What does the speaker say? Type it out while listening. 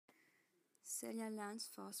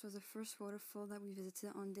Gullfoss was the first waterfall that we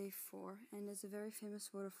visited on day 4, and is a very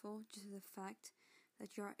famous waterfall due to the fact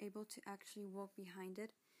that you are able to actually walk behind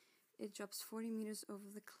it. It drops 40 meters over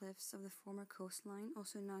the cliffs of the former coastline,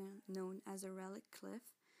 also known as a relic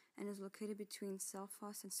cliff, and is located between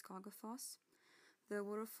Gullfoss and Gullfoss. The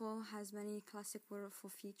waterfall has many classic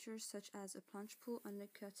waterfall features such as a plunge pool,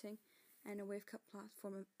 undercutting, and a wave cut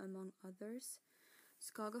platform, among others.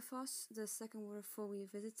 Gullfoss, the second waterfall we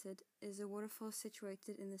visited, is a waterfall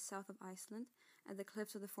situated in the south of Iceland, at the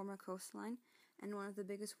cliffs of the former coastline, and one of the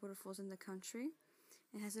biggest waterfalls in the country.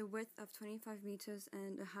 It has a width of 25 meters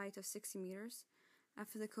and a height of 60 meters.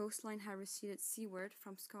 After the coastline had receded seaward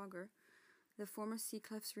from Skagger, the former sea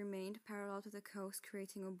cliffs remained parallel to the coast,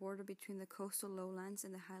 creating a border between the coastal lowlands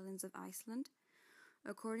and the highlands of Iceland.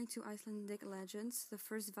 According to Icelandic legends, the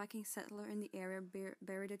first Viking settler in the area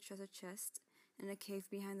buried a treasure chest in a cave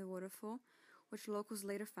behind the waterfall, which locals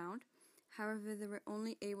later found. However, they were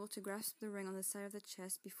only able to grasp the ring on the side of the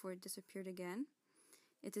chest before it disappeared again.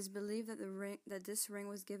 It is believed that this ring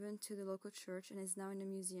was given to the local church and is now in a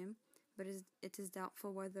museum, but it is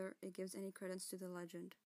doubtful whether it gives any credence to the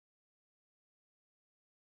legend.